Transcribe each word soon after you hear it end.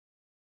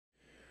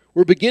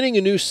We're beginning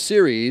a new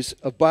series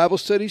of Bible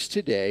studies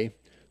today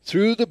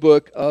through the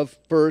book of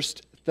 1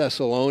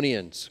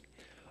 Thessalonians.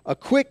 A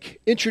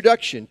quick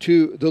introduction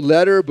to the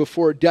letter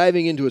before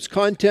diving into its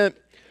content.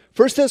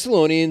 1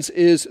 Thessalonians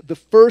is the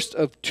first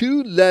of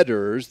two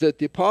letters that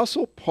the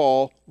Apostle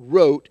Paul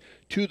wrote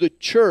to the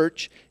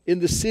church in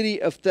the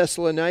city of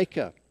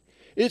Thessalonica.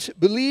 It's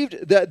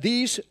believed that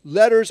these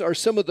letters are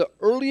some of the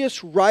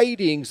earliest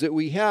writings that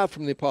we have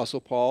from the Apostle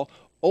Paul.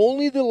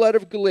 Only the letter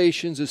of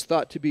Galatians is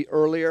thought to be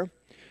earlier.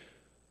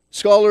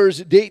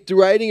 Scholars date the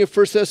writing of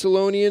 1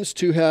 Thessalonians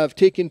to have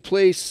taken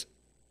place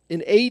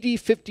in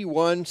AD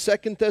 51.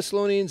 2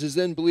 Thessalonians is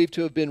then believed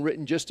to have been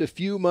written just a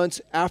few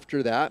months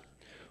after that.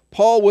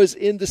 Paul was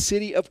in the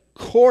city of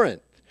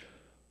Corinth,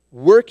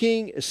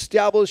 working,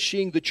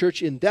 establishing the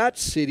church in that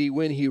city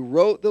when he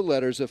wrote the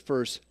letters of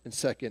 1 and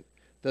 2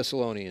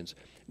 Thessalonians.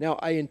 Now,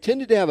 I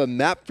intended to have a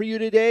map for you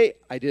today.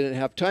 I didn't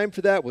have time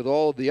for that with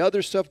all the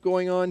other stuff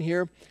going on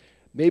here.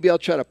 Maybe I'll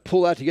try to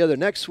pull that together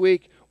next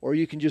week, or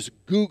you can just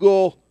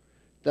Google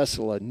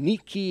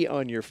Thessaloniki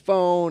on your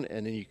phone,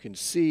 and then you can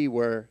see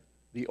where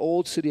the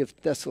old city of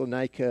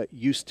Thessalonica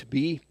used to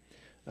be.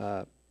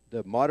 The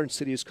modern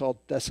city is called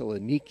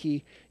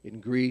Thessaloniki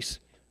in Greece,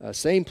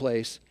 same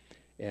place,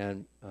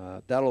 and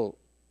that'll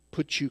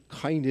put you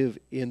kind of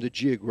in the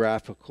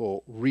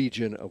geographical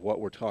region of what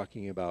we're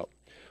talking about.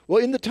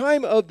 Well, in the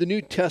time of the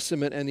New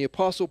Testament and the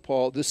Apostle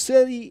Paul, the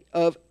city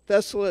of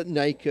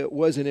Thessalonica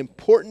was an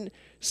important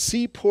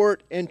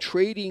seaport and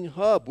trading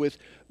hub with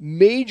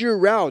major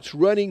routes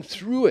running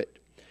through it.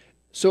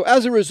 So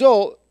as a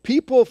result,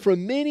 people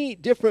from many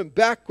different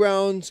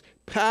backgrounds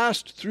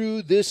passed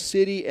through this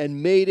city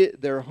and made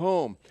it their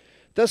home.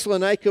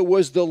 Thessalonica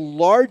was the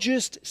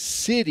largest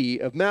city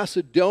of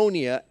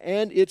Macedonia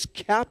and its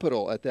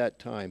capital at that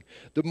time.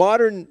 The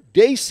modern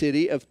day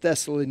city of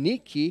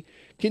Thessaloniki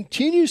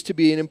continues to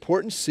be an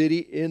important city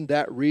in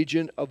that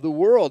region of the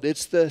world.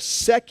 It's the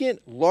second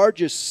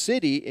largest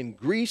city in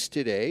Greece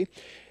today.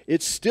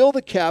 It's still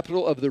the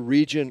capital of the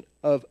region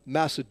of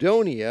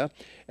Macedonia,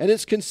 and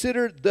it's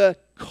considered the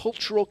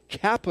cultural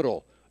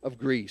capital of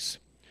Greece.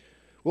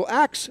 Well,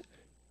 Acts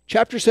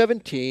chapter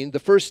 17, the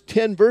first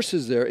 10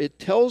 verses there, it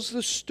tells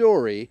the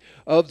story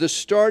of the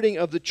starting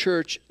of the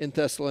church in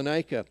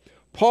Thessalonica.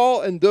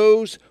 Paul and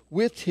those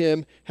with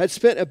him had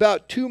spent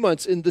about 2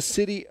 months in the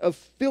city of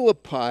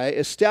Philippi,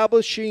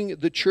 establishing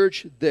the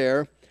church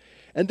there.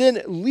 And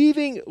then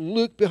leaving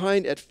Luke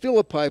behind at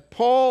Philippi,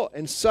 Paul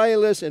and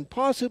Silas and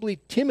possibly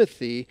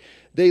Timothy,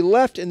 they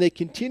left and they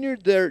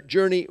continued their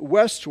journey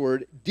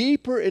westward,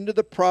 deeper into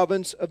the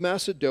province of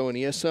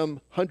Macedonia,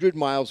 some 100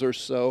 miles or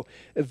so,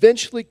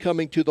 eventually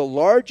coming to the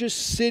largest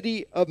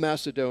city of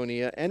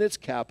Macedonia and its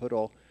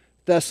capital,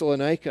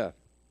 Thessalonica.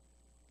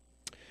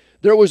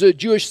 There was a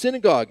Jewish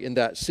synagogue in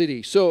that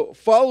city. So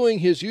following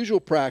his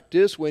usual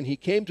practice, when he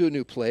came to a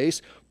new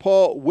place,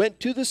 Paul went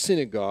to the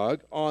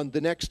synagogue on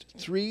the next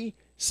 3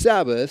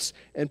 Sabbaths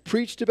and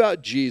preached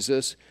about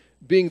Jesus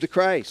being the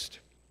Christ.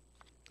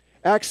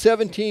 Acts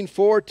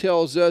 17:4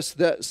 tells us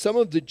that some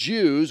of the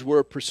Jews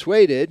were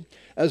persuaded,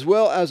 as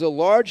well as a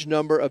large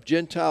number of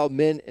Gentile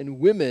men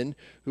and women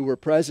who were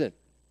present.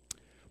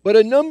 But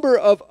a number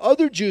of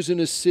other Jews in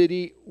the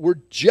city were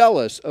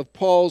jealous of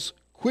Paul's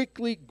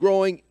quickly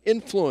growing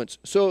influence.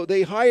 So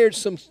they hired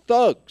some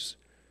thugs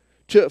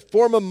to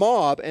form a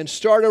mob and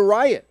start a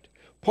riot.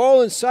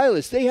 Paul and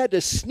Silas, they had to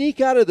sneak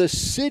out of the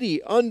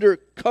city under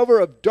cover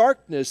of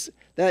darkness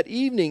that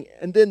evening,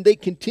 and then they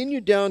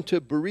continued down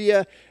to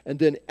Berea and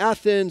then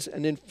Athens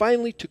and then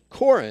finally to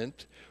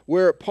Corinth,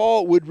 where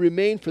Paul would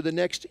remain for the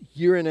next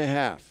year and a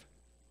half.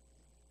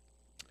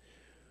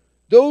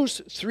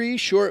 Those 3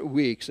 short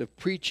weeks of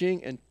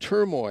preaching and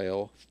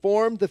turmoil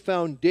formed the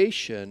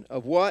foundation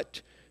of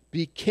what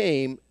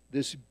became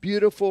this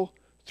beautiful,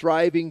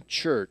 thriving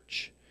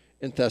church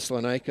in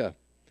Thessalonica.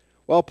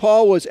 While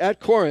Paul was at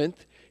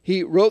Corinth,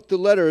 he wrote the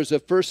letters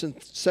of 1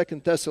 and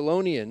 2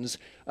 Thessalonians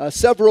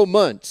several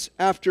months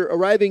after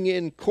arriving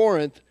in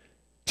Corinth.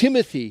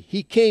 Timothy,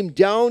 he came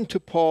down to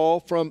Paul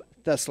from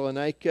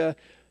Thessalonica,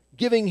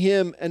 giving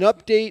him an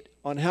update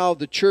on how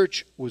the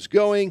church was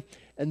going,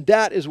 and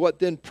that is what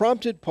then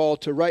prompted Paul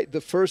to write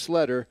the first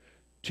letter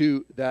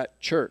to that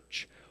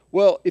church.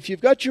 Well, if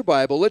you've got your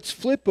Bible, let's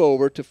flip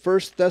over to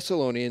 1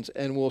 Thessalonians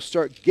and we'll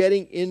start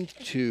getting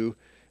into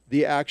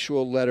the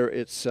actual letter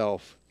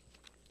itself.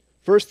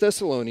 1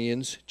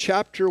 Thessalonians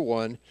chapter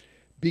 1,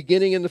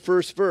 beginning in the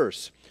first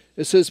verse.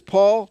 It says,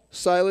 Paul,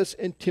 Silas,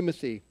 and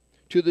Timothy,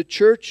 to the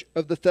church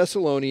of the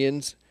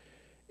Thessalonians,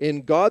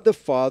 in God the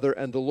Father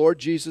and the Lord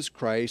Jesus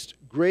Christ,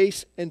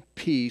 grace and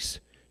peace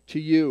to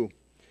you.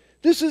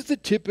 This is the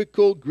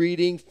typical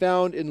greeting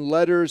found in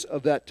letters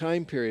of that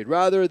time period.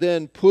 Rather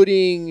than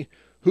putting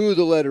who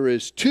the letter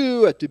is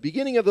to at the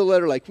beginning of the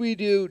letter like we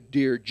do,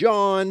 Dear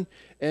John,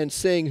 and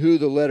saying who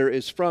the letter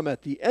is from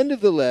at the end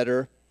of the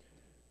letter,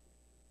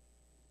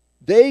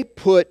 they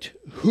put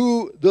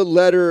who the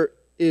letter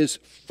is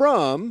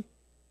from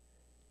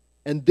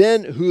and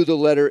then who the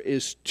letter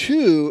is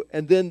to,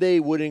 and then they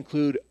would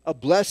include a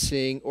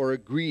blessing or a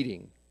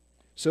greeting.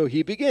 So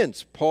he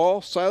begins,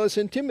 Paul, Silas,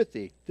 and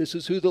Timothy. This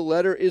is who the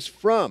letter is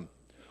from.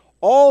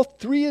 All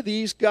three of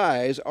these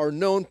guys are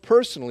known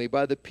personally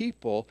by the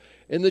people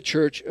in the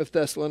church of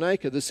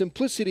Thessalonica. The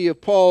simplicity of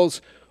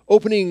Paul's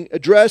opening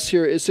address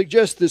here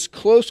suggests this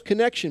close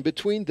connection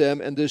between them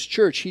and this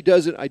church. He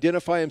doesn't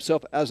identify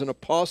himself as an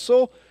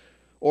apostle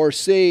or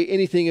say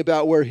anything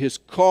about where his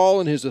call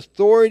and his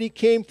authority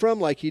came from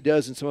like he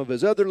does in some of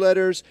his other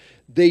letters.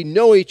 They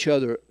know each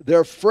other.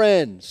 They're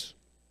friends.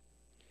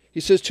 He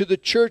says to the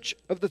church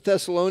of the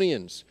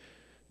Thessalonians,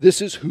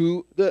 this is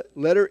who the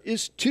letter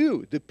is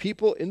to, the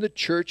people in the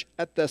church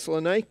at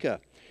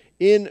Thessalonica.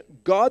 In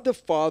God the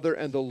Father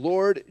and the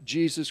Lord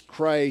Jesus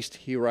Christ,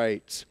 he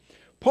writes.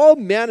 Paul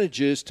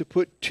manages to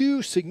put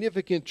two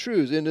significant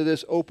truths into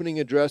this opening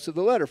address of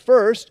the letter.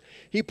 First,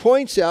 he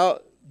points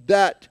out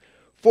that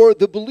for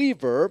the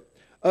believer,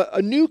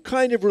 a new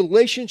kind of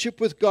relationship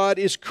with God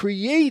is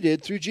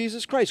created through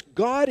Jesus Christ.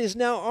 God is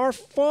now our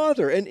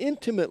Father, an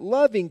intimate,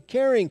 loving,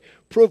 caring,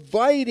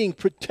 providing,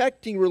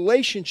 protecting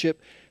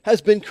relationship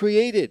has been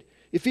created.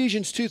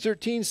 Ephesians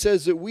 2:13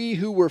 says that we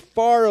who were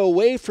far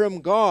away from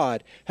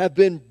God have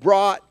been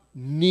brought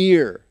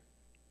near.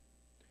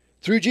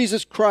 Through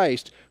Jesus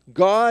Christ,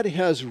 God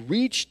has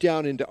reached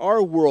down into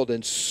our world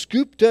and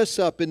scooped us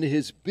up into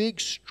his big,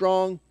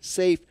 strong,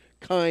 safe,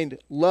 kind,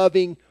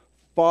 loving,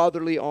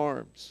 fatherly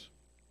arms.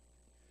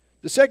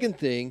 The second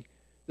thing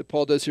that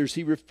Paul does here is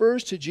he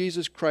refers to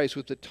Jesus Christ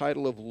with the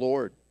title of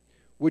Lord,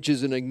 which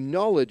is an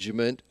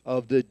acknowledgement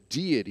of the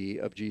deity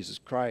of Jesus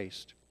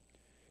Christ.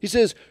 He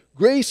says,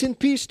 grace and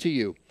peace to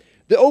you.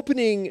 The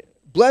opening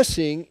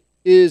blessing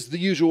is the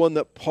usual one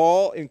that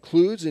Paul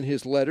includes in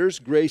his letters,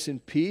 grace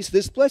and peace.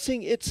 This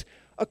blessing, it's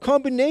a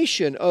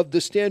combination of the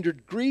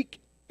standard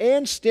Greek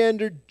and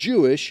standard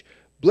Jewish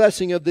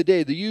blessing of the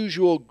day. The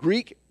usual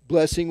Greek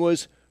blessing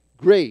was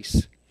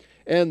grace,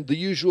 and the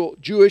usual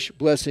Jewish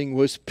blessing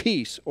was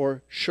peace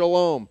or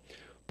shalom.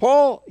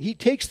 Paul, he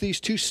takes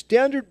these two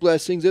standard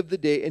blessings of the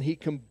day and he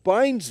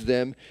combines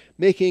them,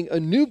 making a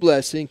new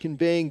blessing,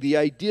 conveying the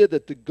idea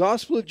that the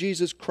gospel of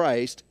Jesus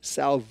Christ,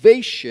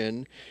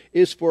 salvation,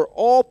 is for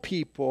all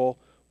people,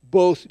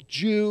 both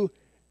Jew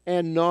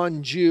and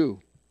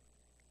non-Jew.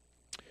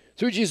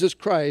 Through Jesus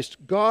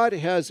Christ, God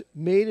has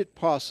made it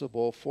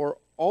possible for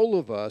all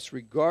of us,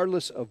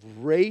 regardless of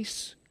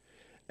race,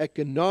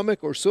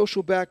 economic or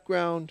social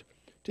background,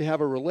 to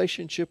have a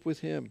relationship with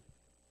him.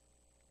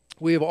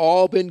 We have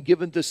all been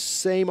given the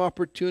same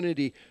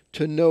opportunity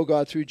to know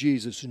God through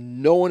Jesus.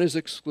 No one is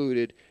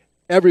excluded.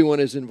 Everyone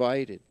is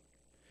invited.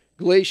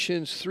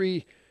 Galatians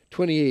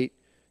 3:28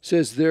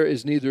 says, there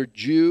is neither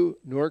Jew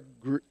nor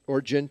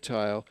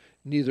Gentile,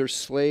 neither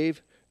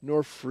slave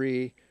nor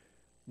free,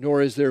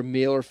 nor is there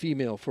male or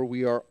female, for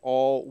we are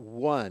all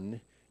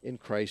one in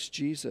Christ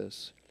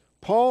Jesus.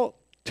 Paul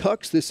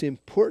tucks this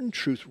important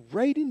truth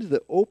right into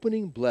the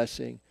opening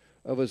blessing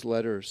of his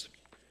letters.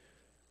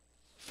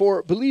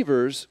 For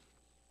believers,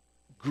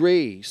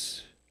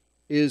 grace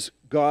is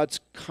God's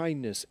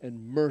kindness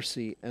and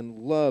mercy and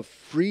love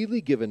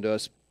freely given to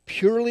us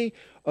purely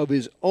of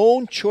his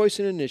own choice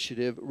and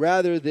initiative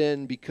rather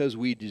than because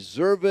we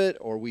deserve it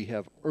or we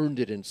have earned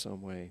it in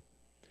some way.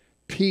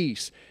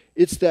 Peace,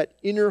 it's that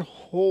inner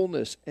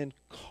wholeness and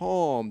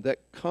calm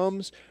that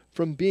comes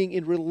from being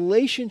in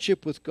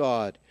relationship with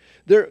God.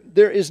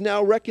 There is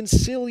now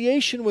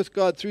reconciliation with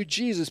God through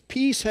Jesus.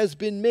 Peace has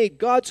been made.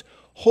 God's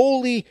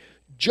holy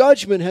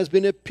judgment has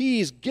been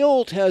appeased.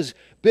 Guilt has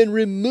been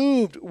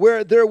removed.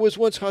 Where there was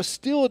once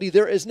hostility,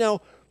 there is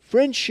now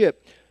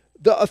friendship.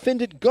 The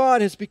offended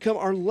God has become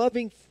our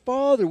loving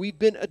Father. We've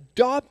been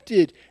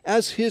adopted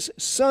as his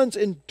sons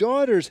and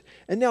daughters.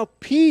 And now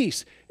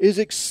peace is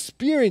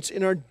experienced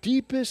in our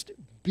deepest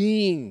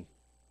being.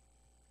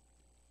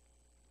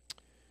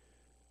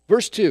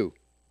 Verse 2.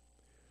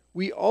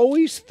 We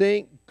always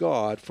thank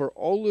God for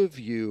all of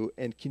you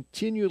and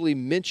continually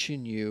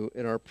mention you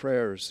in our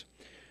prayers.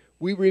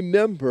 We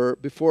remember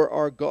before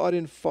our God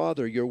and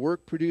Father your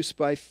work produced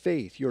by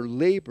faith, your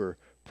labor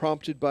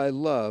prompted by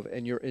love,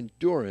 and your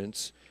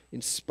endurance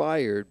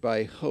inspired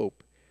by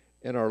hope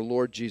in our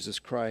Lord Jesus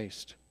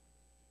Christ.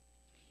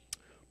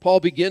 Paul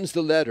begins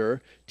the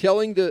letter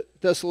telling the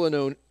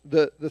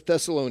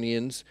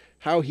Thessalonians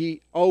how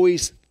he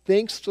always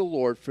thanks the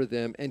Lord for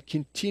them and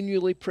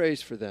continually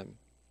prays for them.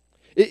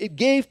 It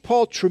gave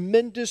Paul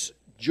tremendous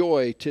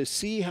joy to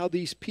see how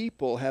these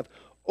people have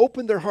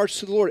opened their hearts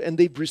to the Lord and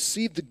they've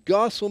received the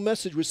gospel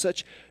message with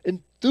such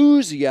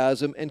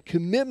enthusiasm and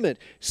commitment.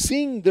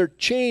 Seeing their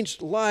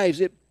changed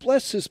lives, it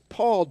blesses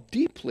Paul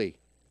deeply.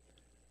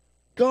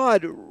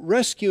 God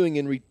rescuing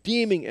and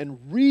redeeming and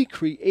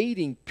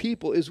recreating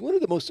people is one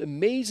of the most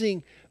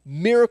amazing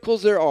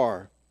miracles there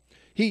are.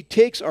 He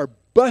takes our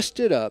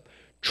busted up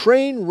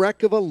train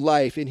wreck of a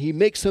life and he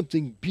makes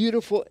something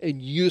beautiful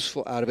and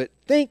useful out of it.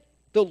 Thank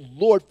the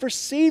Lord for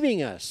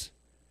saving us.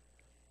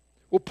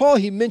 Well, Paul,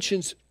 he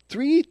mentions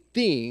three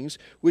things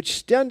which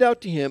stand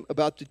out to him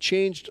about the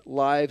changed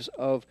lives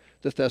of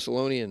the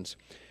Thessalonians.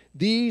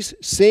 These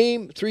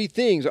same three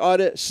things ought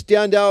to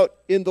stand out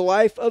in the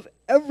life of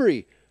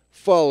every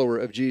follower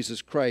of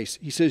Jesus Christ.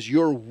 He says,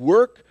 your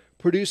work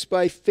produced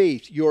by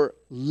faith, your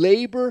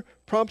labor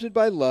prompted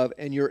by love,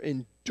 and your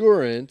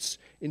endurance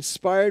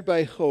inspired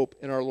by hope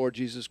in our Lord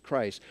Jesus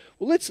Christ.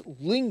 Well, let's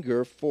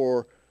linger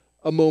for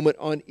a moment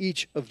on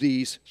each of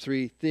these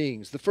three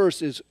things. The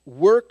first is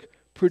work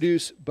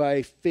produced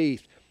by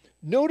faith.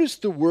 Notice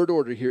the word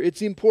order here.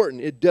 It's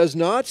important. It does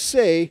not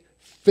say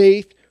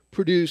faith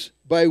produced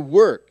by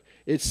work.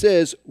 It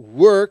says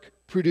work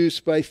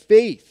produced by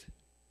faith.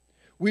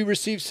 We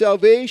receive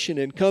salvation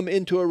and come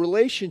into a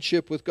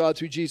relationship with God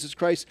through Jesus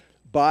Christ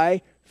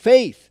by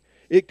faith.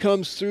 It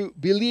comes through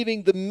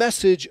believing the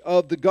message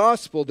of the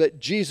gospel that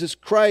Jesus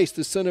Christ,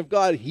 the Son of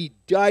God, He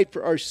died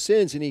for our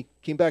sins and He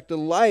came back to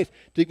life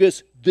to give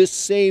us this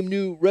same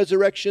new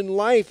resurrection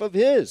life of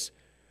His.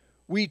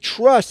 We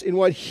trust in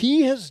what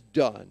He has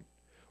done,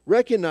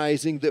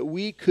 recognizing that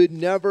we could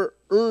never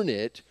earn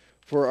it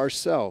for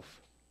ourselves.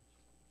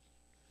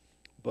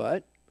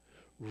 But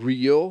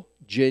real,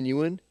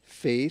 genuine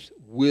faith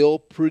will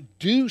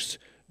produce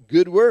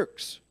good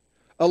works.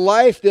 A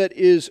life that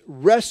is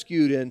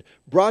rescued and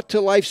brought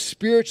to life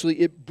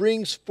spiritually, it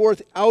brings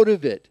forth out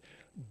of it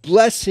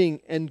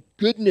blessing and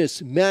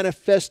goodness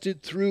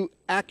manifested through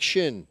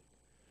action.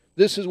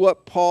 This is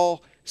what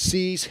Paul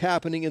sees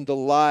happening in the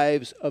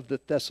lives of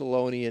the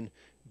Thessalonian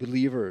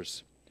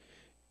believers.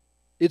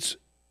 It's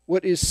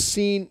what is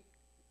seen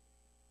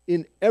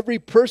in every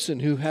person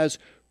who has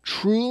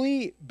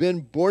truly been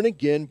born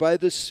again by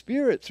the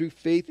Spirit through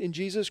faith in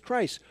Jesus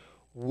Christ.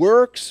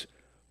 Works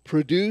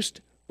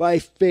produced by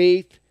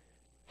faith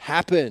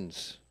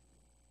happens.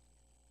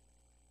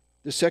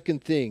 The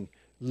second thing,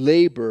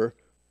 labor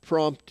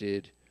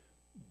prompted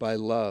by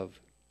love.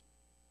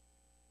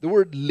 The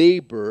word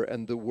labor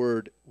and the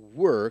word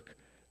work,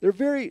 they're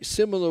very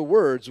similar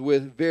words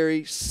with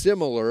very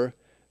similar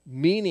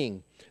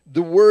meaning.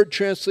 The word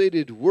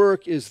translated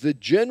work is the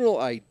general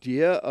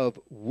idea of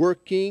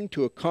working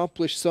to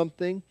accomplish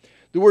something.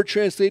 The word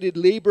translated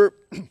labor,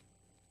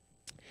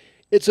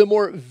 it's a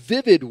more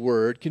vivid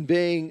word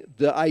conveying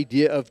the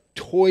idea of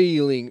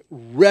toiling,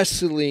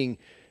 wrestling,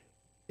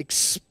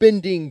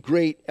 expending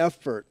great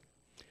effort.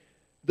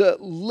 The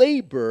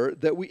labor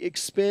that we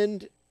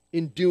expend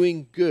in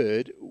doing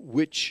good,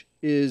 which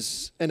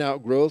is an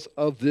outgrowth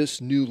of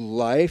this new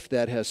life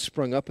that has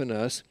sprung up in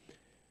us,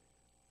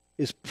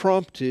 is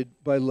prompted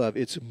by love.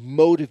 It's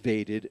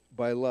motivated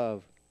by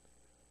love.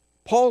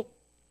 Paul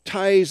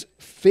ties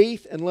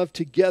faith and love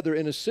together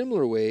in a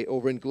similar way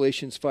over in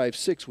Galatians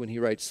 5:6 when he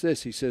writes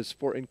this. He says,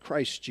 "For in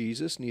Christ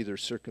Jesus neither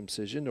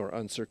circumcision nor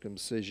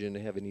uncircumcision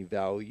have any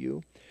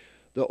value.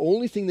 The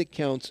only thing that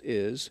counts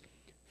is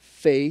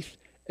faith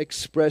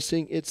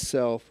expressing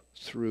itself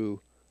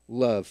through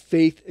love."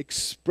 Faith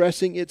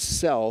expressing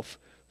itself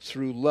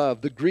through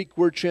love. The Greek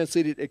word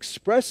translated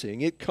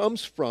expressing, it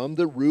comes from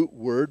the root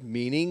word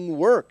meaning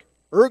work,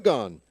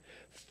 ergon.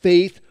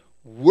 Faith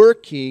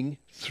working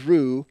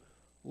through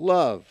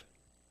love.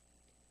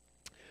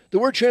 The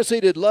word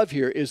translated love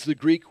here is the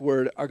Greek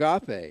word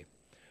agape.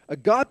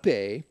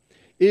 Agape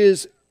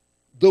is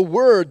the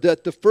word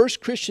that the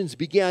first Christians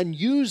began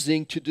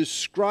using to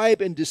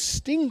describe and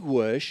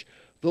distinguish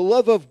the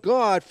love of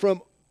God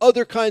from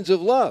other kinds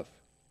of love.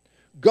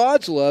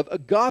 God's love,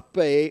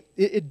 agape,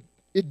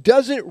 it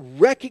doesn't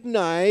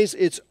recognize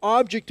its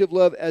object of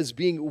love as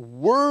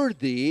being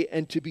worthy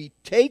and to be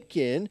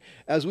taken,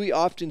 as we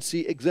often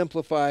see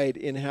exemplified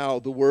in how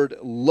the word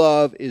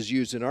love is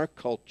used in our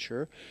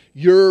culture.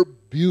 You're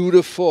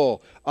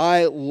beautiful.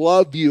 I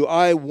love you.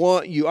 I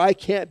want you. I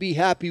can't be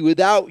happy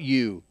without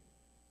you.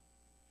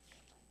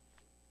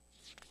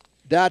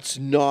 That's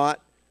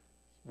not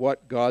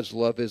what God's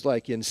love is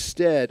like.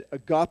 Instead,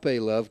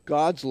 agape love,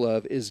 God's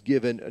love, is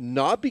given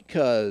not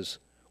because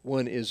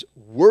one is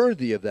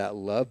worthy of that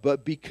love,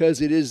 but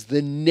because it is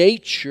the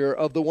nature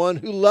of the one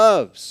who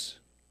loves.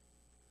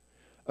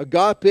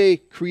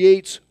 Agape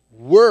creates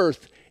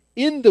worth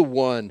in the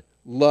one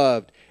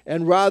loved.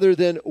 And rather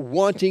than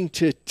wanting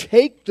to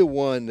take the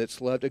one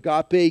that's loved,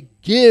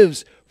 agape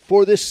gives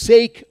for the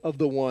sake of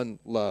the one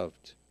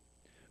loved.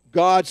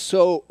 God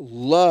so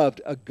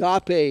loved,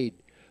 agape,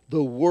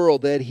 the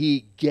world that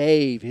He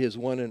gave His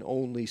one and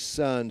only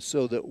Son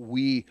so that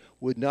we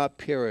would not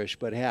perish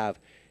but have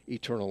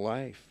eternal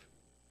life.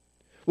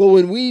 Well,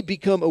 when we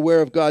become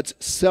aware of God's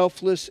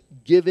selfless,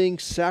 giving,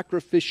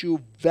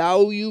 sacrificial,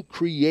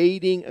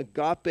 value-creating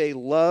agape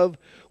love,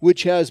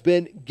 which has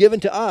been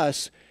given to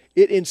us,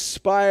 it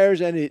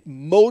inspires and it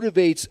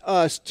motivates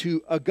us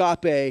to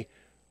agape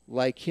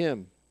like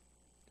Him.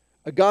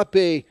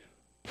 Agape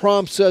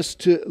prompts us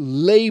to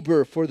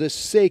labor for the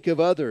sake of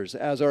others,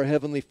 as our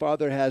Heavenly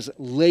Father has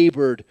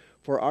labored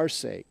for our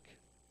sake.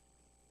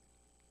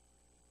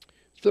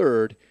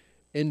 Third,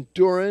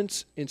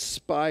 endurance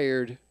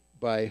inspired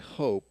by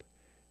hope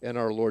in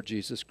our Lord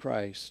Jesus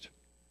Christ.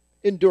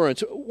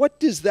 Endurance. What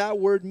does that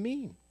word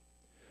mean?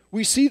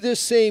 We see this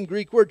same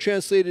Greek word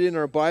translated in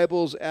our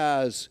Bibles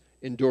as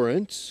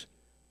endurance,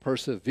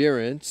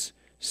 perseverance,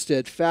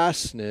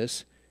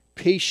 steadfastness,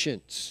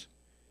 patience.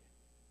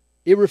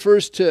 It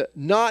refers to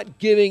not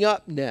giving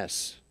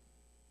upness.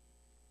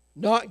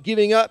 not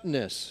giving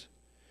upness.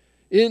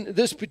 In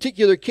this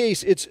particular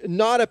case, it's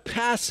not a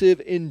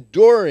passive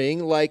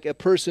enduring like a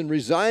person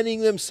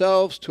resigning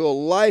themselves to a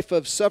life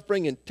of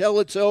suffering until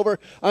it's over.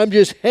 I'm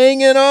just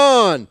hanging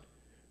on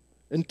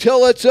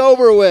until it's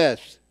over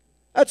with.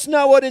 That's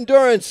not what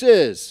endurance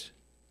is.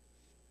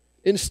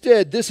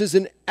 Instead, this is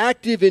an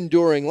active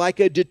enduring, like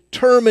a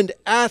determined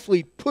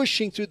athlete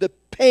pushing through the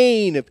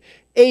pain of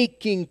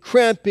aching,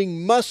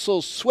 cramping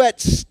muscles,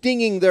 sweat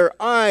stinging their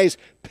eyes,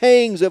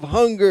 pangs of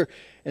hunger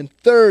and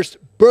thirst,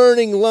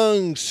 burning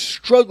lungs,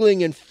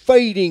 struggling and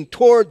fighting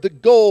toward the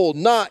goal,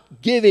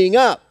 not giving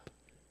up.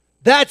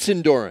 That's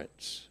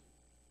endurance.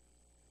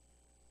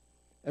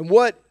 And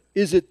what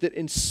is it that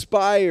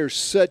inspires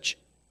such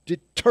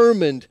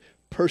determined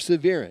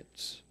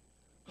perseverance?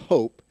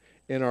 Hope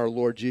in our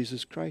Lord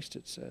Jesus Christ,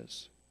 it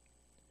says.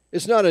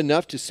 It's not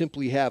enough to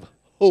simply have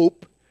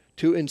hope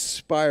to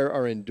inspire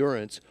our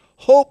endurance.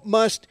 Hope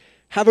must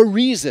have a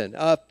reason,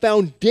 a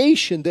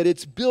foundation that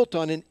it's built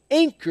on, an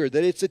anchor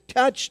that it's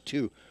attached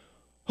to.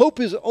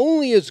 Hope is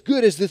only as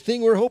good as the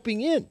thing we're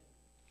hoping in.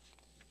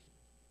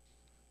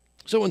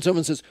 So when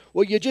someone says,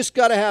 well, you just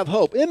got to have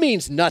hope, it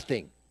means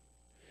nothing.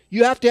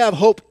 You have to have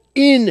hope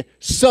in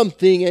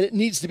something, and it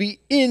needs to be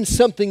in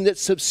something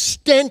that's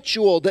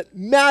substantial, that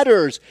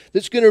matters,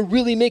 that's going to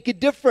really make a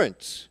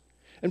difference.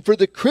 And for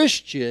the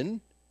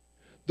Christian,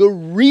 the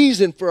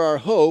reason for our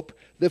hope,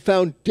 the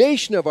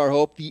foundation of our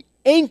hope, the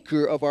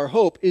anchor of our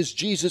hope is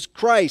Jesus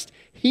Christ.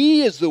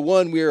 He is the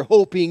one we are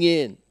hoping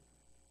in.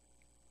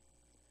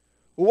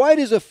 Why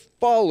does a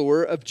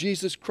follower of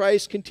Jesus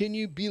Christ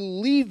continue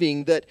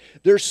believing that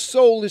their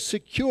soul is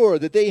secure,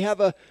 that they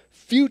have a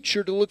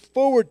future to look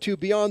forward to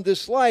beyond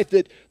this life,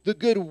 that the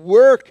good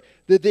work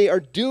that they are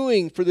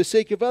doing for the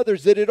sake of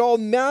others, that it all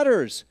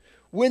matters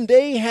when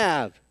they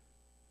have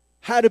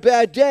had a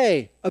bad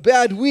day, a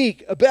bad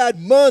week, a bad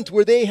month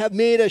where they have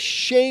made a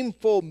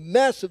shameful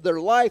mess of their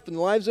life and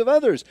the lives of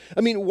others?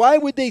 I mean, why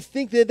would they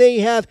think that they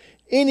have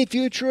any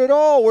future at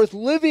all worth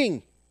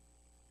living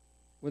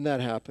when that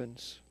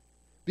happens?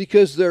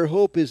 Because their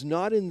hope is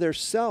not in their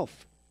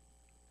self.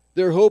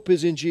 Their hope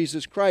is in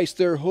Jesus Christ.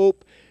 Their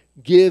hope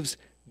gives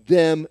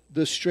them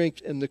the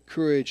strength and the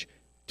courage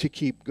to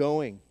keep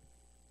going.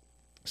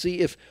 See,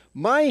 if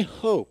my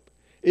hope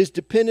is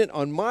dependent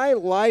on my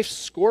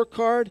life's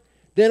scorecard,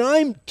 then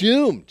I'm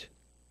doomed.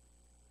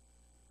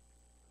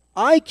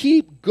 I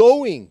keep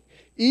going,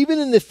 even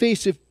in the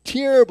face of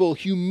terrible,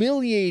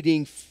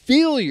 humiliating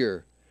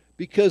failure,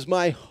 because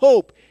my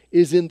hope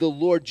is in the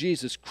Lord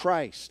Jesus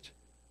Christ,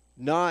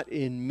 not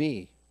in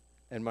me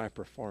and my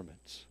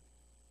performance.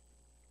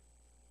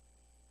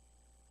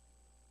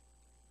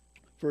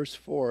 Verse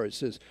 4, it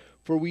says,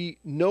 "For we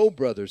know,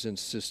 brothers and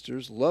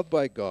sisters, loved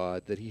by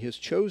God, that He has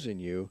chosen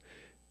you,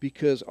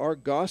 because our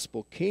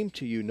gospel came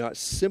to you not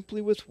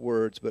simply with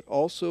words, but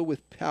also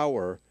with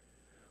power,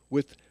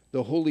 with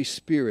the Holy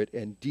Spirit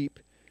and deep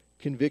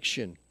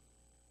conviction."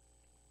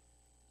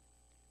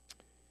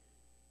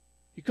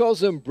 He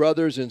calls them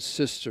brothers and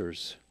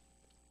sisters.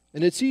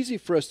 And it's easy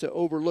for us to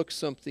overlook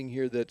something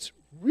here that's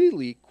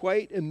really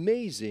quite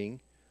amazing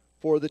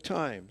for the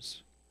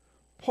times.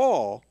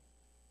 Paul,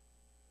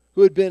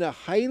 who had been a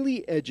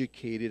highly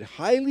educated,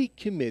 highly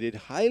committed,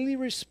 highly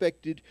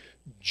respected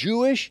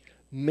Jewish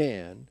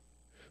man,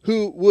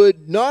 who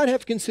would not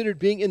have considered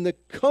being in the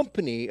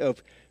company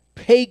of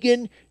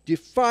pagan,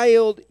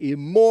 defiled,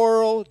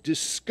 immoral,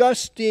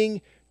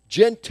 disgusting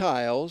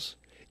Gentiles.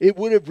 It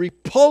would have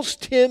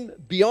repulsed him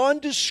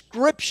beyond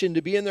description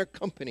to be in their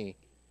company.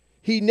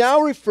 He now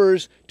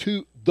refers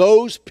to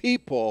those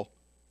people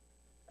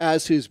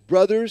as his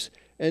brothers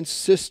and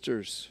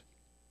sisters.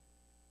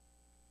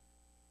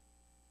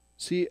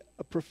 See,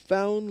 a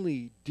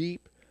profoundly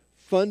deep,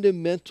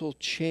 fundamental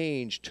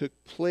change took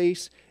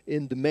place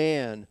in the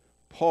man,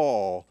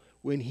 Paul,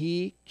 when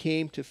he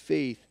came to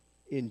faith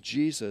in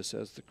Jesus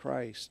as the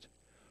Christ.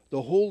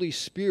 The Holy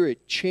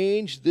Spirit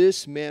changed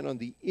this man on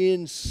the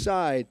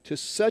inside to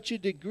such a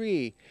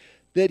degree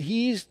that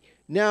he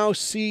now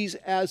sees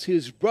as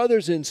his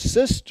brothers and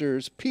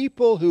sisters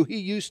people who he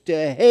used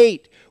to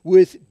hate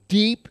with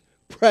deep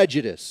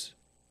prejudice.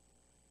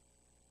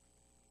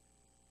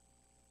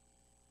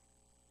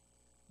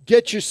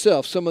 Get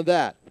yourself some of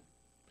that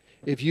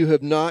if you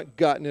have not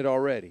gotten it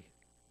already.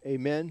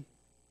 Amen?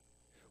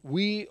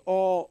 We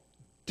all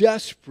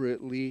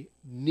desperately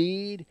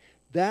need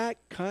that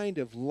kind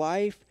of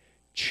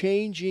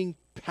life-changing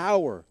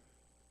power,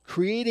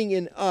 creating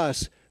in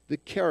us the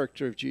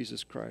character of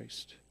Jesus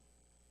Christ.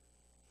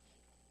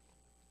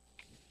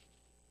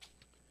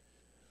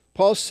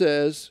 Paul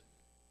says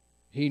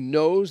he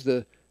knows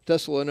the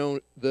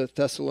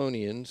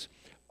Thessalonians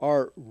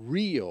are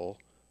real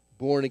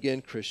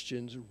born-again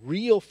Christians,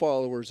 real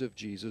followers of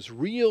Jesus,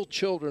 real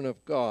children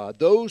of God,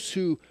 those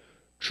who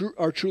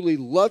are truly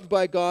loved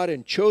by God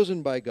and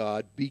chosen by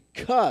God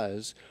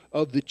because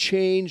of the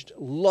changed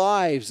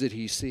lives that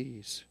he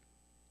sees.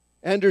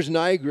 Anders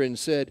Nygren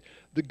said,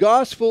 "The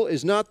gospel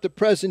is not the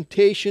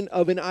presentation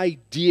of an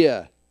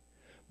idea,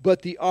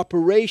 but the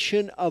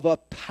operation of a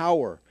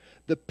power.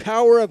 the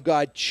power of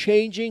God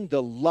changing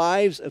the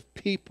lives of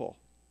people.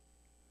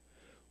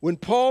 When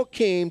Paul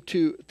came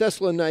to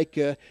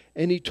Thessalonica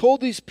and he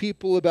told these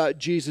people about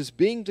Jesus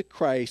being the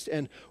Christ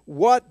and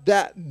what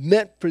that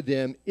meant for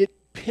them,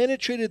 it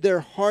penetrated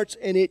their hearts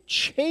and it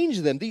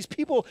changed them. These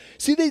people,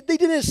 see, they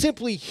didn't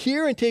simply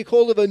hear and take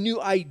hold of a new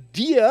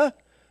idea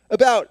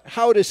about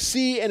how to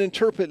see and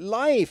interpret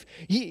life.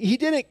 He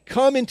didn't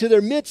come into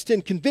their midst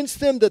and convince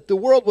them that the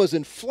world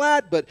wasn't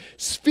flat but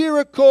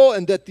spherical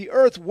and that the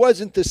earth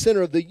wasn't the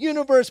center of the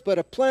universe but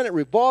a planet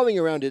revolving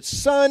around its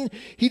sun.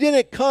 He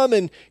didn't come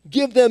and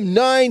give them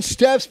 9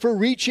 steps for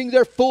reaching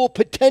their full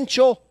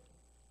potential.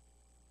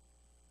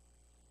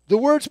 The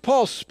words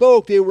Paul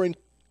spoke, they were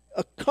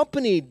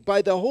accompanied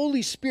by the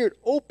Holy Spirit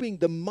opening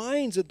the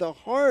minds of the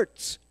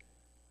hearts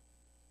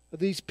of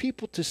these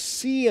people to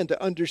see and to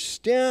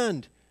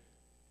understand,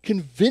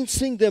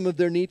 convincing them of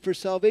their need for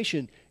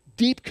salvation,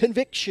 deep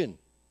conviction.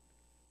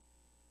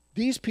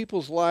 These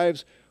people's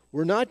lives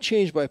were not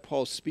changed by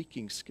Paul's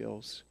speaking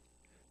skills.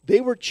 They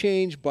were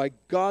changed by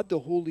God the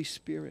Holy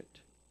Spirit.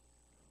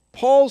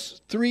 Paul's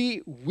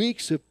 3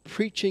 weeks of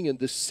preaching in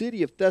the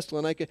city of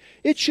Thessalonica,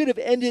 it should have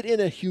ended in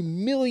a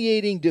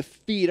humiliating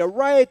defeat. A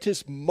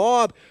riotous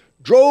mob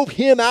drove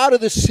him out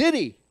of the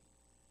city.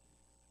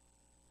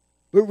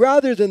 But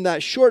rather than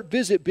that short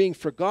visit being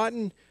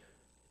forgotten,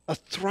 a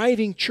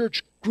thriving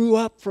church grew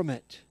up from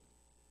it.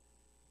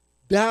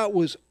 That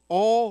was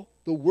all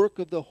the work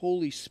of the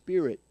Holy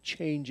Spirit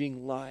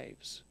changing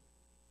lives.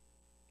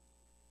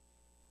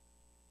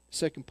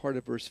 Second part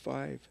of verse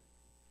 5.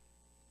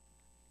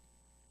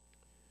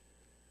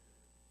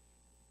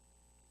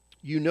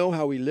 You know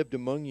how we lived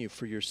among you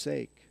for your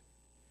sake.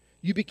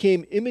 You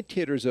became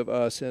imitators of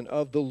us and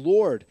of the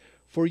Lord,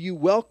 for you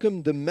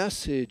welcomed the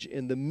message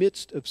in the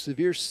midst of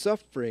severe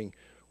suffering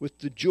with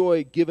the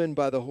joy given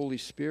by the Holy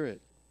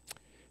Spirit.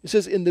 It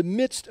says, in the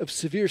midst of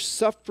severe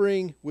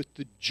suffering with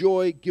the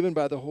joy given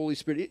by the Holy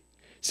Spirit.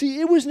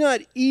 It was not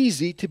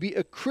easy to be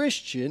a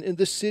Christian in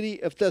the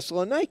city of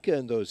Thessalonica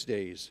in those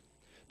days.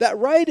 That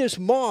riotous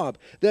mob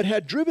that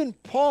had driven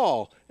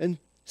Paul and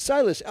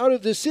Silas out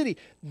of the city,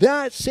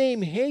 that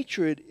same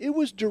hatred, it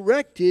was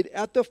directed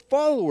at the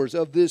followers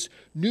of this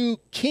new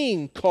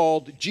king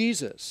called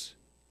Jesus.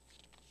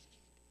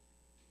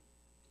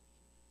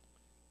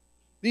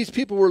 These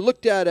people were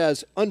looked at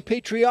as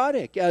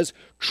unpatriotic, as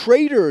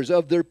traitors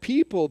of their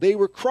people. They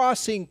were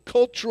crossing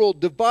cultural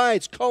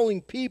divides,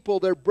 calling people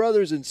their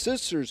brothers and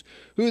sisters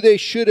who they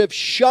should have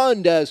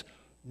shunned as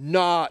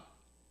not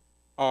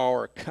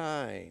our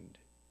kind.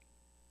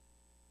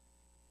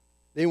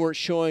 They weren't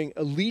showing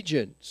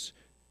allegiance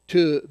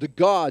to the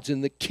gods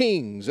and the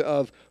kings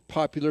of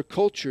popular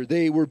culture.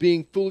 They were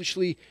being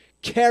foolishly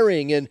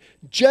caring and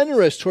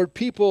generous toward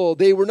people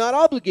they were not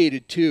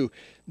obligated to.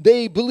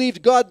 They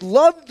believed God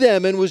loved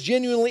them and was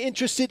genuinely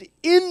interested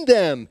in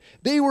them.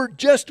 They were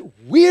just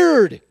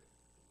weird.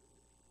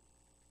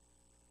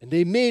 And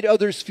they made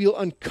others feel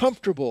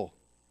uncomfortable.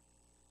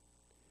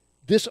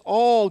 This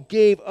all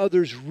gave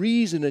others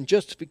reason and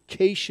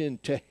justification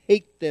to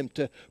hate them,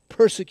 to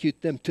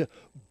persecute them, to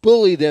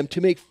bully them,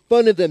 to make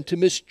fun of them, to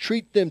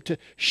mistreat them, to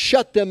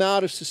shut them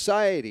out of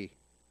society.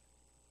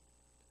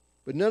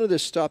 But none of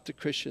this stopped the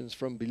Christians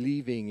from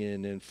believing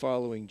in and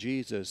following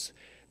Jesus.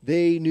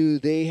 They knew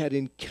they had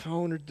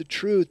encountered the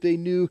truth. They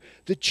knew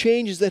the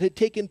changes that had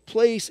taken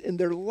place in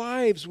their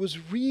lives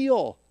was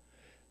real.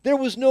 There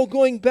was no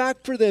going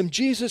back for them.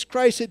 Jesus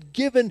Christ had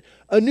given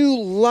a new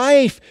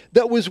life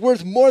that was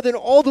worth more than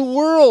all the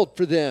world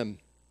for them.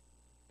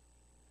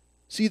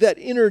 See, that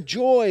inner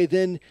joy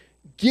then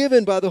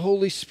given by the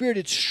Holy Spirit,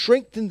 it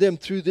strengthened them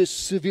through this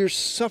severe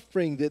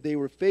suffering that they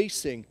were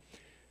facing.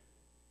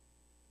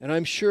 And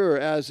I'm sure,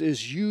 as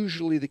is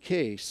usually the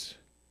case,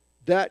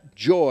 that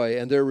joy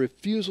and their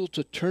refusal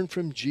to turn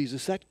from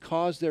Jesus, that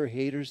caused their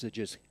haters to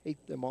just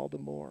hate them all the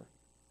more.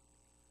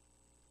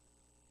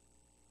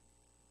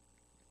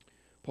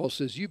 Paul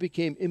says, you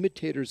became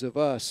imitators of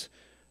us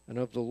and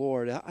of the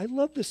Lord. I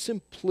love the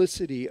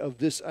simplicity of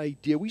this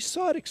idea. We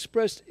saw it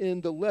expressed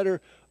in the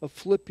letter of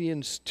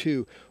Philippians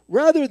 2.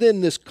 Rather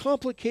than this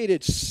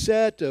complicated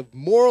set of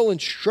moral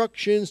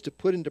instructions to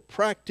put into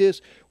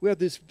practice, we have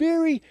this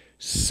very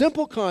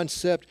simple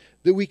concept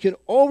that we can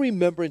all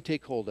remember and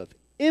take hold of.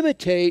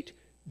 Imitate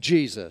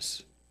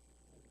Jesus.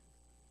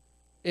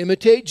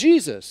 Imitate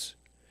Jesus.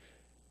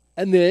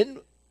 And then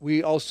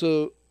we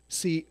also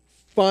see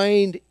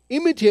find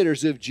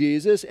imitators of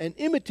Jesus and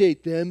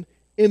imitate them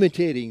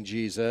imitating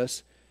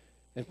Jesus.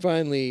 And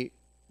finally,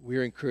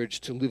 we're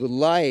encouraged to live a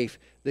life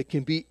that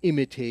can be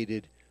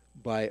imitated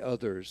by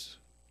others.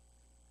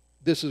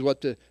 This is what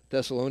the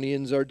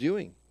Thessalonians are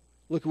doing.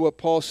 Look at what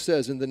Paul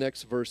says in the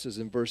next verses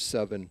in verse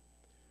 7.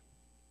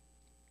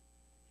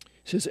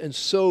 He says, and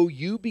so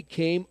you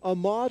became a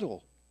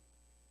model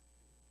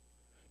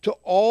to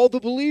all the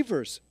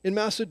believers in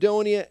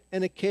Macedonia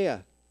and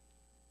Achaia.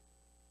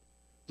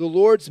 The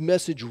Lord's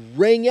message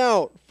rang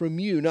out from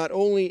you, not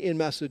only in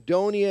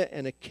Macedonia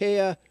and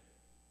Achaia.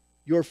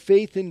 Your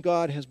faith in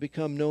God has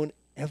become known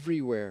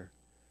everywhere.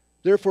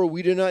 Therefore,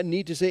 we do not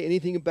need to say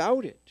anything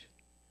about it.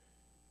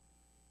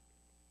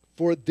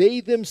 For they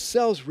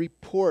themselves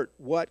report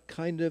what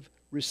kind of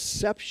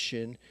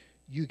reception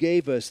you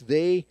gave us.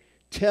 They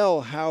tell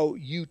how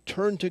you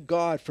turned to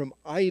God from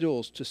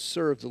idols to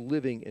serve the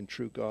living and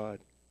true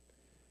God.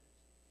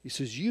 He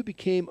says, you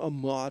became a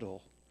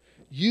model.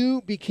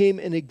 You became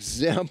an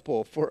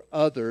example for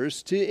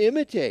others to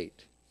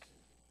imitate.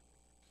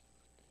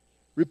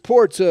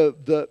 Reports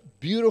of the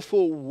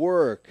beautiful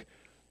work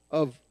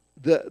of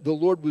the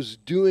Lord was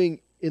doing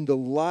in the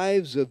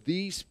lives of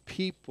these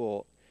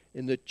people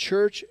in the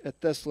church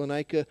at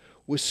Thessalonica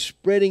was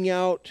spreading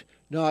out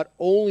not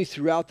only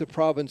throughout the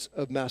province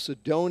of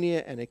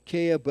Macedonia and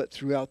Achaia, but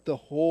throughout the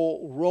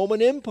whole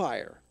Roman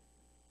Empire.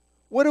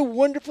 What a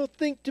wonderful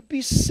thing to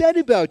be said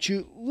about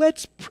you.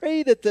 Let's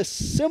pray that the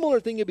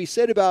similar thing can be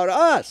said about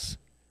us.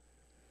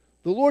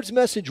 The Lord's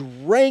message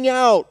rang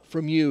out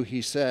from you,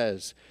 he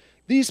says.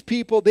 These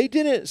people, they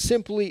didn't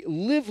simply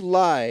live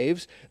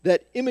lives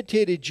that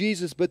imitated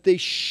Jesus, but they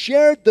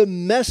shared the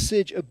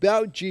message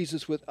about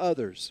Jesus with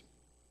others.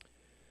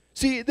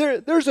 See,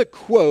 there's a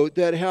quote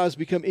that has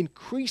become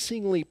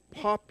increasingly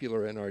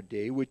popular in our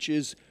day, which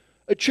is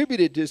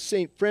attributed to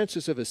St.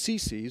 Francis of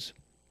Assisi,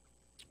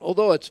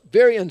 although it's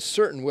very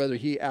uncertain whether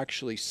he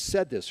actually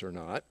said this or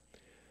not.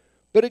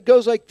 But it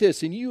goes like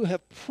this, and you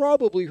have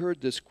probably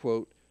heard this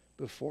quote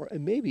before,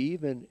 and maybe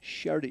even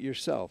shared it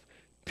yourself.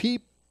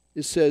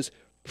 It says,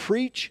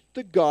 preach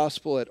the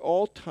gospel at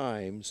all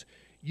times,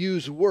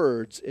 use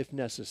words if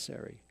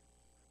necessary.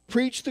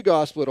 Preach the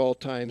gospel at all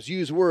times,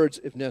 use words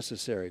if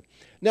necessary.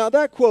 Now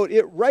that quote,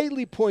 it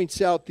rightly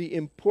points out the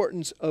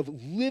importance of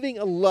living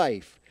a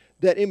life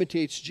that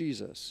imitates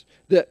Jesus,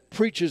 that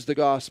preaches the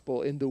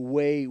gospel in the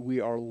way we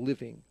are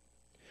living.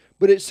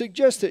 But it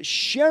suggests that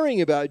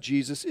sharing about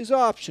Jesus is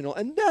optional,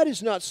 and that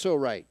is not so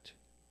right.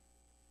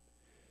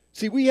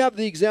 See, we have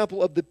the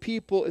example of the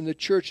people in the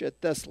church at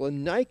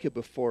Thessalonica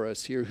before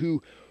us here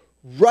who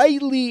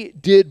rightly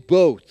did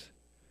both.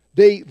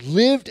 They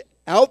lived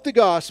out the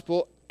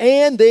gospel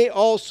and they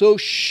also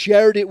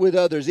shared it with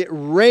others. It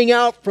rang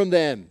out from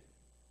them.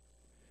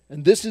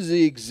 And this is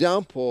the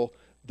example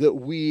that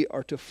we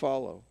are to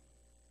follow.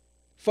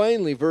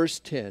 Finally, verse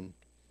 10.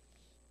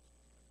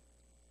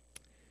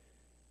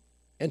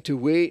 And to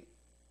wait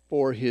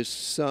for his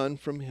Son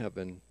from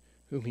heaven,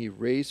 whom he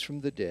raised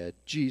from the dead,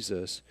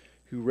 Jesus,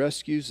 who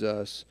rescues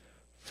us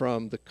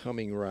from the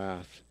coming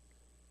wrath.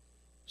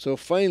 So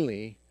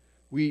finally,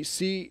 we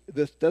see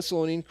the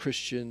Thessalonian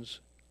Christians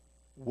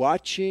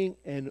watching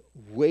and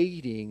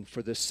waiting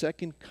for the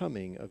second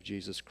coming of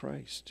Jesus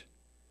Christ.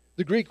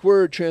 The Greek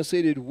word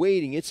translated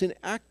waiting, it's an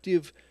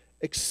active,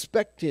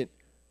 expectant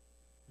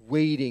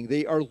waiting.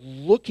 They are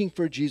looking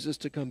for Jesus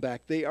to come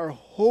back. They are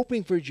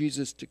hoping for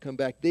Jesus to come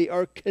back. They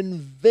are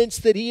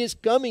convinced that he is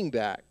coming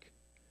back.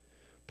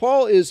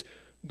 Paul is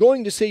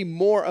going to say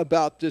more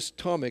about this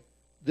topic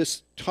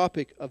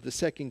of the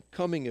second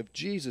coming of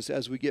Jesus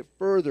as we get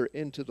further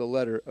into the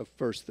letter of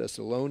 1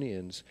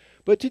 Thessalonians.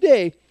 But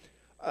today,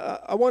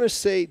 I want to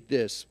say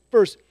this.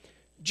 First,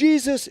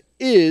 Jesus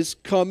is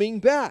coming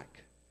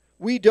back.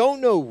 We don't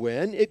know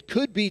when. It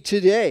could be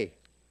today.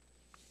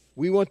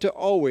 We want to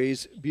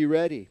always be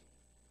ready.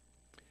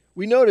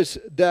 We notice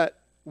that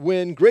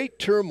when great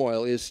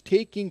turmoil is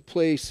taking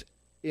place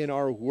in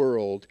our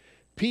world,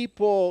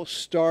 people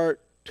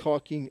start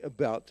talking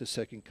about the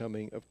second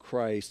coming of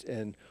Christ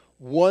and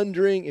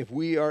wondering if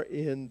we are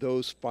in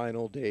those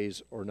final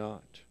days or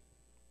not.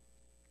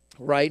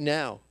 Right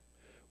now,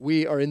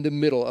 we are in the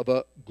middle of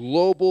a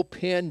global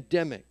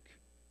pandemic,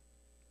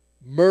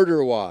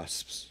 murder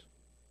wasps,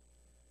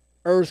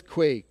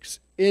 earthquakes,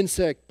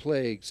 insect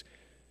plagues,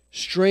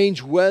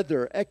 strange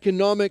weather,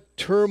 economic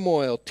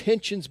turmoil,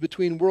 tensions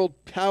between world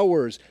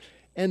powers,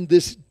 and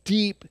this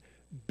deep,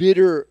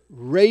 bitter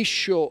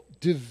racial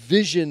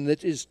division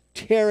that is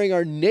tearing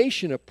our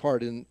nation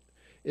apart in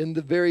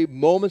the very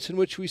moments in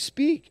which we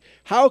speak.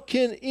 How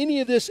can any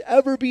of this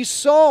ever be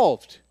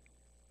solved?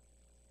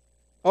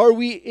 Are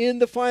we in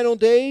the final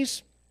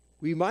days?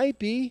 We might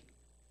be.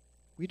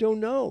 We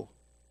don't know.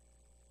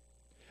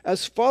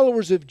 As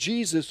followers of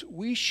Jesus,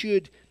 we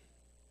should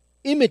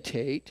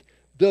imitate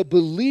the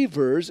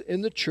believers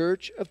in the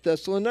church of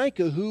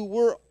Thessalonica who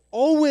were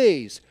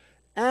always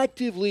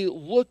actively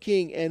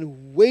looking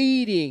and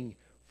waiting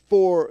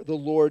for the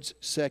Lord's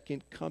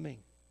second coming.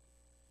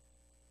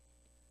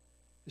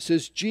 It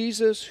says,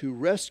 Jesus who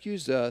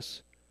rescues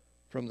us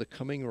from the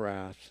coming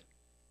wrath.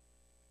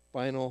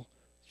 Final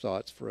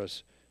thoughts for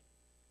us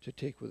to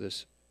take with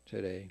us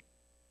today.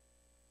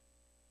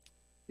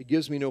 It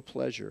gives me no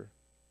pleasure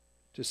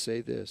to say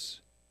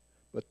this,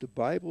 but the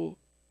Bible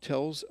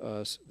tells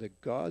us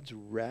that God's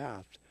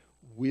wrath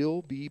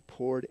will be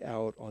poured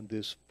out on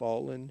this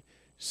fallen,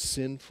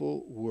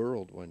 sinful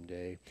world one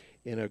day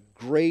in a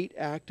great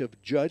act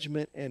of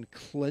judgment and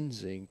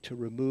cleansing to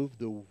remove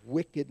the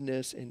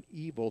wickedness and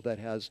evil that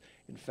has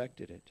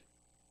infected it.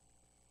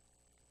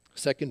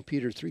 2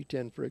 Peter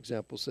 3:10, for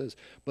example, says,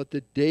 "But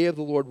the day of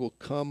the Lord will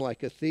come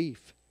like a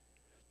thief.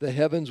 The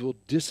heavens will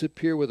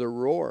disappear with a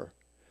roar.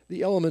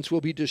 The elements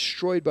will be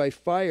destroyed by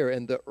fire,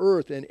 and the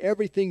earth and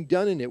everything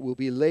done in it will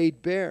be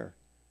laid bare.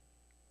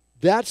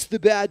 That's the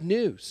bad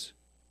news.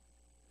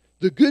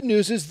 The good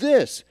news is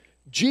this: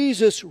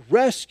 Jesus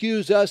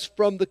rescues us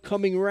from the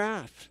coming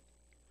wrath.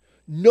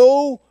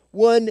 No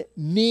one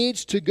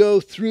needs to go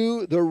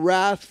through the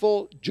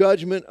wrathful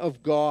judgment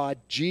of God.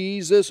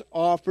 Jesus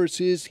offers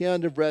his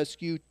hand of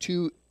rescue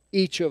to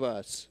each of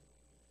us.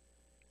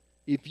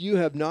 If you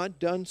have not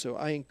done so,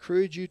 I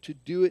encourage you to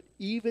do it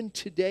even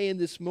today in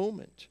this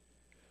moment.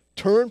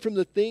 Turn from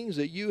the things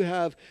that you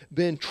have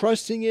been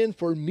trusting in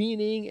for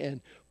meaning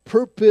and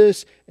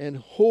purpose and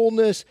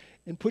wholeness,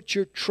 and put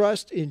your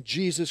trust in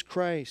Jesus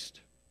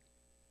Christ.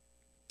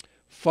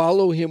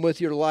 Follow him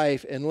with your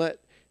life and let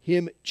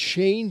him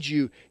change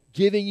you,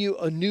 giving you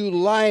a new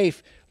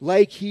life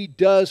like he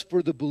does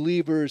for the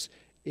believers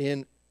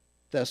in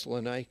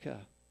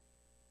Thessalonica.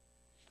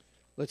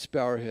 Let's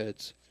bow our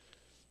heads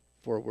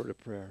for a word of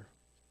prayer.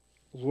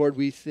 Lord,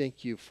 we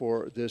thank you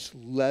for this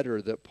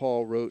letter that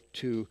Paul wrote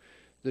to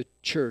the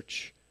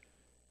church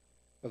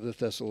of the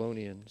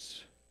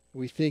Thessalonians.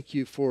 We thank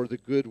you for the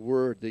good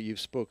word that you've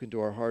spoken to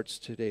our hearts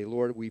today.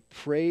 Lord, we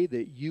pray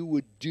that you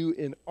would do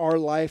in our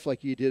life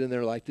like you did in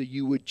their life, that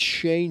you would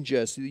change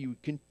us, that you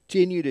would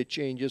continue to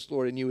change us,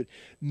 Lord, and you would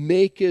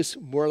make us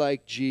more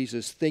like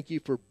Jesus. Thank you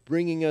for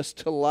bringing us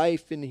to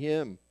life in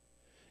him,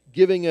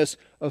 giving us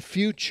a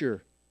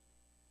future,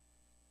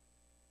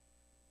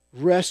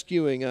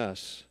 rescuing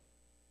us.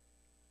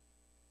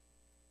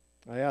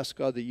 I ask,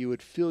 God, that you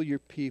would fill your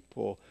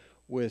people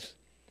with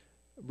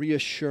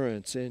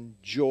reassurance and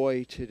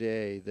joy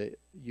today, that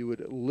you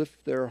would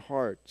lift their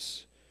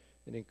hearts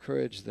and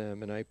encourage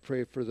them. And I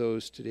pray for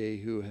those today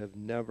who have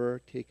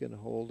never taken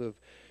hold of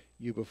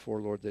you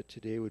before, Lord, that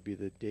today would be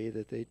the day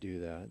that they do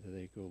that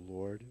they go,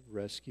 Lord,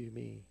 rescue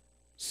me,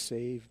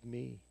 save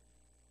me.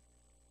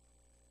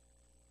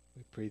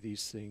 We pray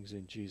these things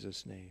in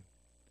Jesus' name.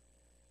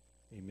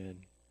 Amen.